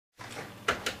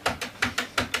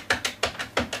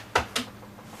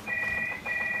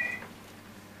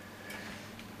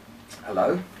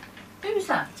Hello? Who's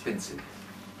that? It's Vincent.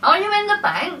 Are you in the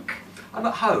bank? I'm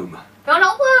at home. You're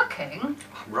not working?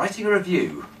 I'm writing a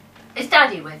review. Is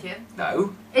Daddy with you?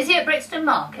 No. Is he at Brixton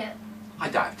Market? I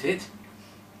doubt it.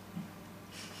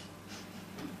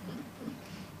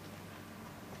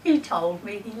 He told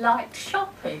me he liked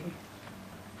shopping.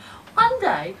 One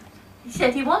day, he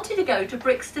said he wanted to go to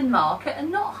Brixton Market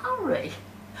and not hurry.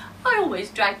 I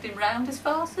always dragged him round as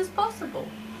fast as possible.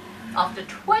 After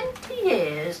 20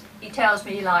 years, he tells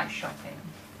me he likes shopping.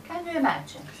 Can you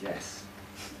imagine? Yes.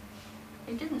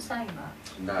 He didn't say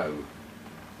much. No.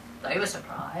 They were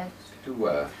surprised. Who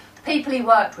were? The people he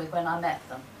worked with when I met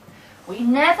them. We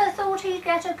never thought he'd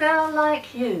get a girl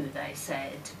like you, they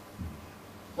said.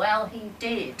 Well, he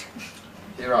did.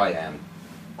 Here I am.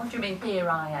 What do you mean, here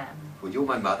I am? Well, you're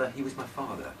my mother, he was my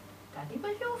father. Daddy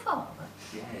was your father?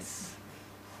 Yes.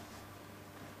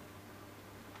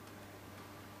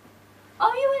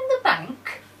 Are you in the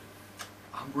bank?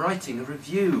 I'm writing a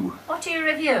review. What are you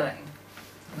reviewing?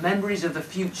 Memories of the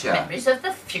future. Memories of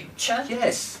the future?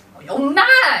 Yes. Oh, you're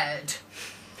mad!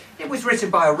 It was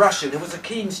written by a Russian who was a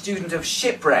keen student of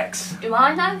shipwrecks. Do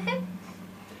I know him?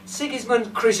 Sigismund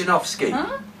Krzyżanowski.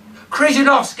 Huh?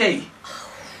 Krzyżanowski!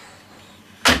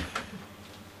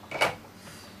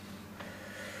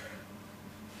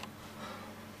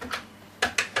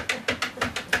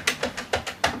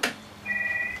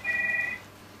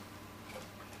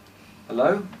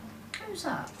 Hello? Who's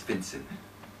that? It's Vincent.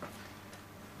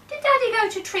 Did Daddy go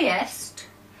to Trieste?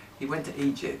 He went to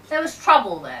Egypt. There was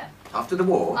trouble there. After the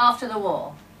war? After the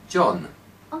war. John.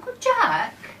 Uncle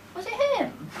Jack? Was it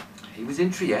him? He was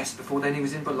in Trieste before then he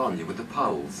was in Bologna with the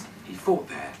Poles. He fought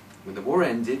there. When the war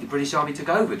ended, the British Army took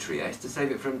over Trieste to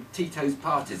save it from Tito's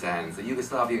partisans, the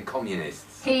Yugoslavian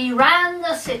communists. He ran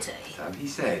the city. So he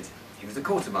said. He was a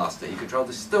quartermaster. He controlled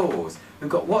the stores. Who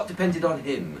got what depended on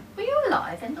him. Were you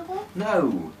alive in the war?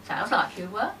 No. Sounds like you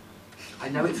were. I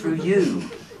know it through you.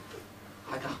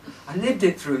 I lived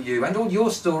it through you and all your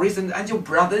stories and your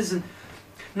brothers, and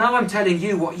now I'm telling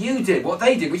you what you did, what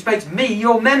they did, which makes me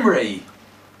your memory.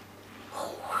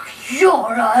 Oh,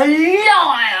 you're a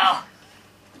liar!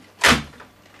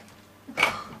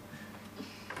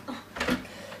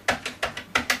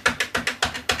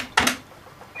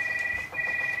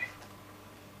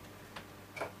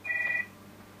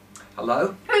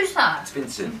 Hello? Who's that? It's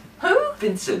Vincent. Who?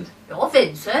 Vincent. You're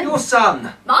Vincent? Your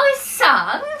son. My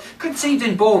son? Conceived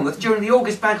in Bournemouth during the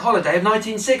August Bank Holiday of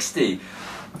 1960.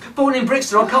 Born in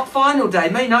Brixton on Cup Final Day,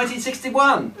 May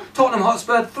 1961. Tottenham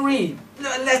Hotspur 3,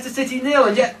 Leicester City 0,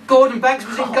 and yet Gordon Banks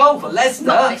was in goal for Leicester.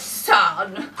 My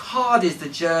son? Hard is the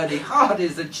journey, hard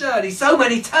is the journey. So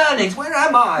many turnings, where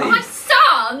am I? My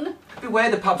son?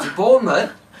 Beware the pubs of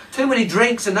Bournemouth. Too many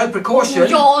drinks and no precaution.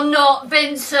 You're not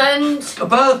Vincent. A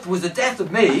birth was the death of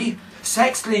me.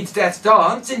 Sex leads death's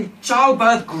dance. In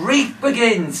childbirth, grief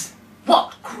begins.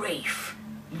 What grief?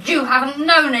 You haven't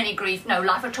known any grief, no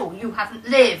life at all. You haven't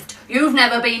lived. You've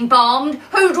never been bombed.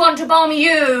 Who'd want to bomb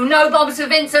you? No bombs for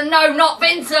Vincent. No, not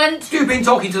Vincent. You've been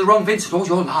talking to the wrong Vincent all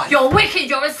your life. You're wicked.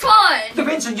 You're a swine. The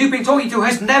Vincent you've been talking to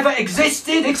has never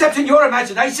existed, except in your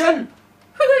imagination.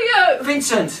 Who are you?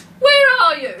 Vincent. Where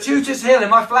are you? Shooters Hill in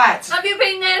my flat. Have you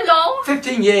been there long?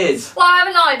 15 years. Why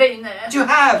haven't I been there? You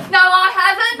have. No, I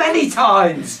haven't. Many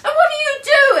times. And what are you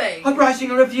doing? I'm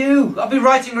writing a review. I've been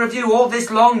writing a review all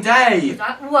this long day. Is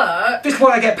that work? This is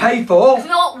what I get paid for. It's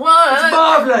not work. It's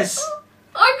marvellous.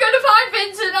 I'm going to find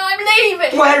Vincent. I'm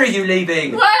leaving. Where are you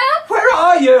leaving? Where? Where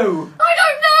are you? I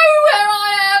don't know where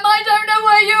I am. I don't know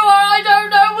where you are. I don't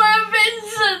know where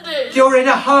Vincent is. You're in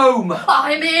a home.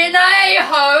 I'm in a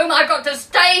home. I've got to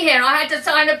stay here. I had to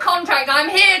sign a contract. I'm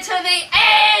here to the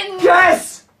end.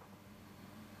 Yes!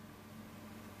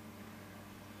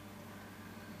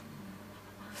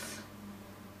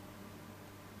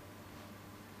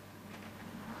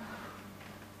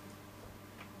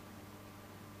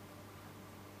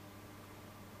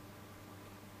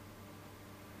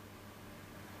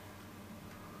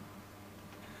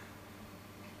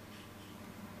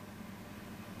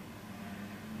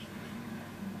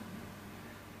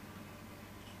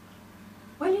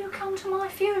 Will you come to my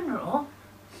funeral?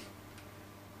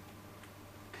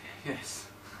 Yes.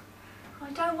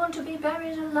 I don't want to be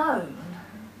buried alone.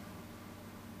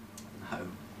 No. And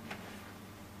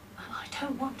I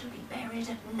don't want to be buried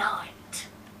at night.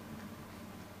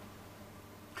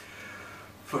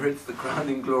 For it's the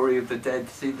crowning glory of the dead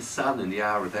to see the sun in the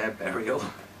hour of their burial.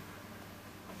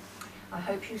 I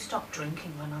hope you stop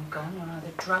drinking when I'm gone. You're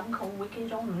either drunk or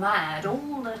wicked or mad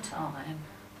all the time.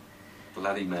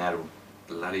 Bloody mad or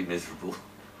bloody miserable.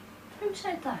 Who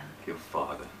said that? Your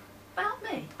father. About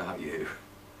me? About you.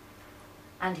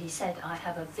 And he said I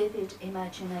have a vivid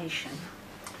imagination.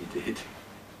 He did.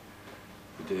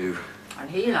 You do. And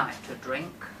he liked to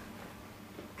drink.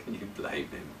 Can you blame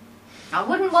him? I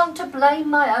wouldn't want to blame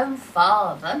my own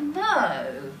father,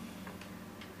 no.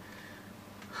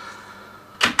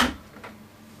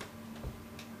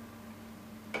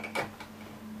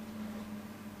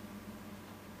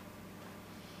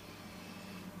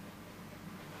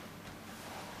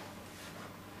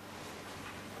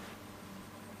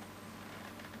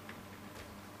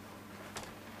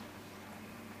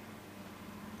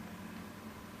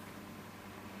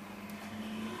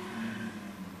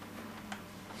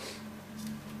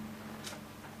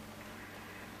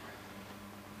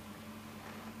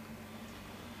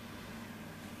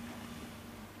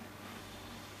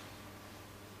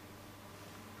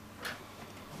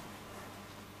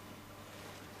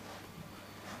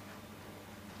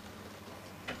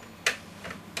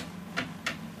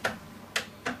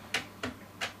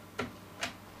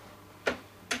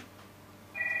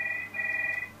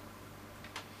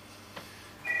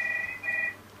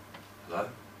 Hello?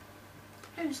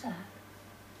 Who's that?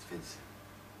 It's Vincent.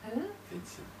 Who?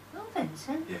 Vincent. Oh,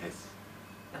 Vincent. Yes.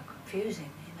 You're confusing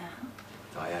me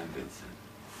now. I am Vincent.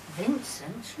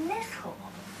 Vincent's little.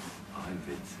 I'm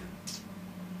Vincent.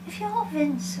 If you're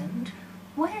Vincent,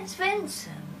 where's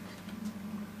Vincent?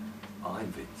 I'm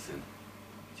Vincent.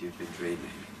 You've been dreaming.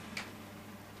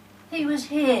 He was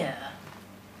here.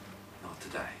 Not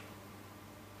today.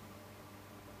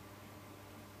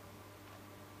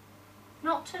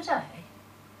 Not today.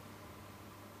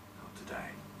 Not today.